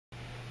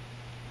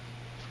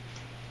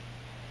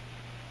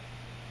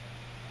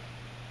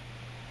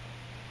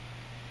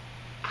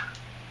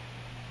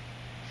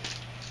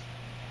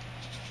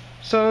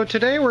So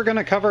today we're going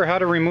to cover how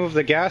to remove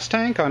the gas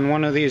tank on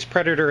one of these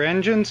Predator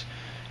engines.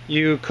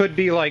 You could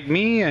be like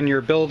me and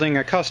you're building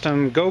a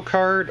custom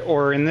go-kart,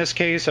 or in this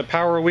case a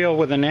power wheel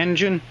with an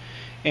engine,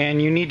 and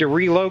you need to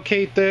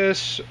relocate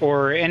this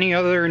or any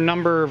other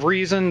number of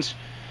reasons.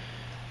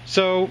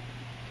 So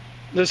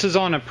this is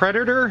on a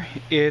Predator.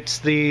 It's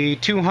the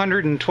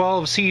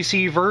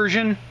 212cc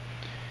version.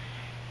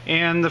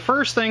 And the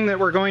first thing that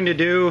we're going to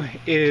do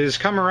is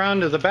come around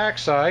to the back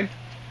side,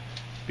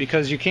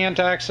 because you can't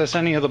access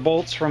any of the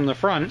bolts from the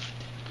front.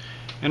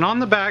 And on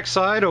the back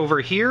side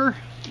over here,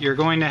 you're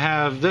going to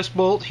have this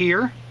bolt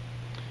here.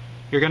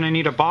 You're going to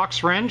need a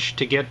box wrench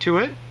to get to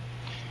it.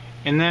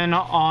 And then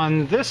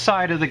on this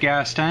side of the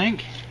gas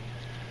tank,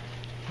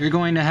 you're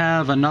going to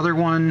have another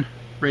one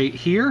right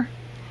here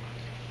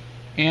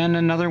and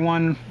another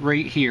one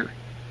right here.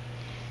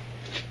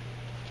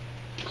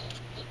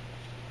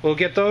 We'll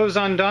get those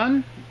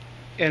undone,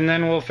 and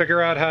then we'll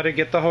figure out how to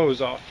get the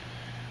hose off.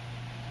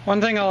 One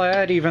thing I'll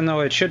add, even though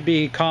it should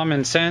be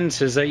common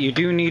sense, is that you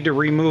do need to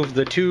remove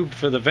the tube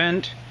for the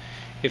vent.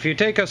 If you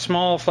take a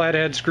small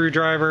flathead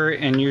screwdriver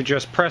and you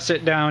just press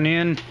it down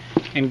in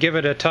and give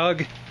it a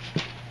tug,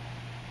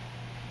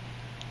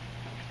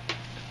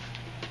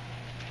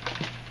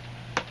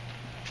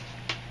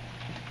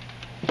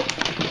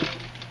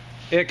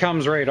 it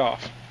comes right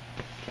off.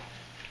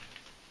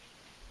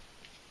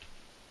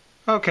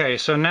 Okay,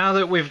 so now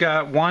that we've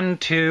got 1,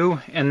 2,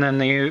 and then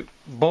the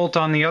bolt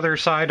on the other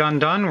side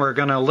undone, we're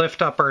going to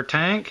lift up our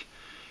tank.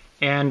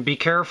 And be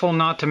careful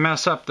not to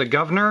mess up the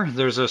governor.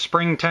 There's a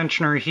spring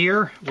tensioner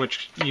here,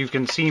 which you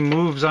can see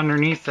moves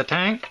underneath the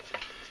tank.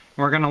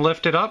 We're going to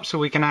lift it up so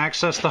we can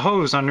access the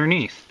hose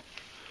underneath.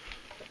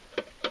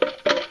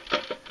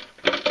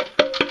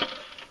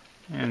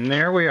 And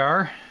there we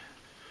are.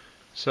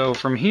 So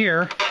from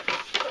here,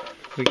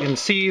 we can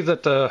see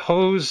that the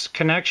hose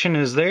connection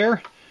is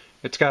there.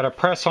 It's got a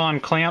press-on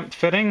clamp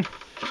fitting,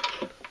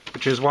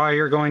 which is why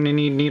you're going to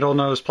need needle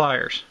nose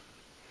pliers.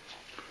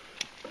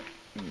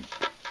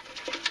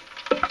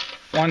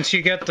 Once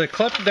you get the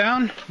clip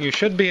down, you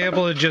should be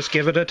able to just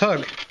give it a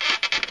tug.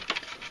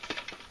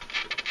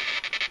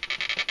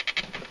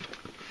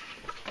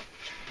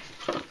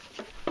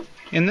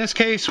 In this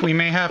case, we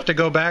may have to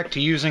go back to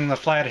using the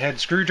flathead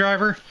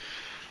screwdriver.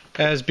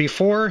 As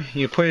before,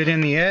 you put it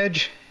in the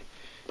edge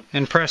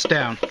and press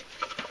down.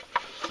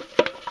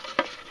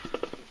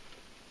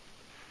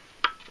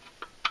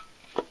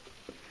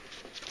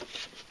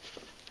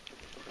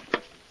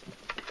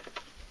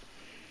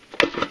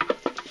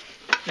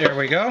 There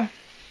we go.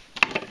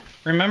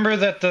 Remember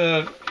that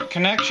the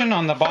connection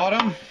on the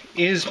bottom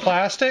is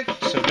plastic,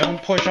 so don't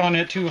push on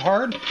it too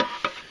hard.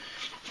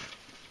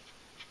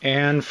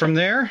 And from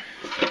there,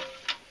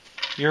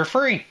 you're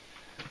free.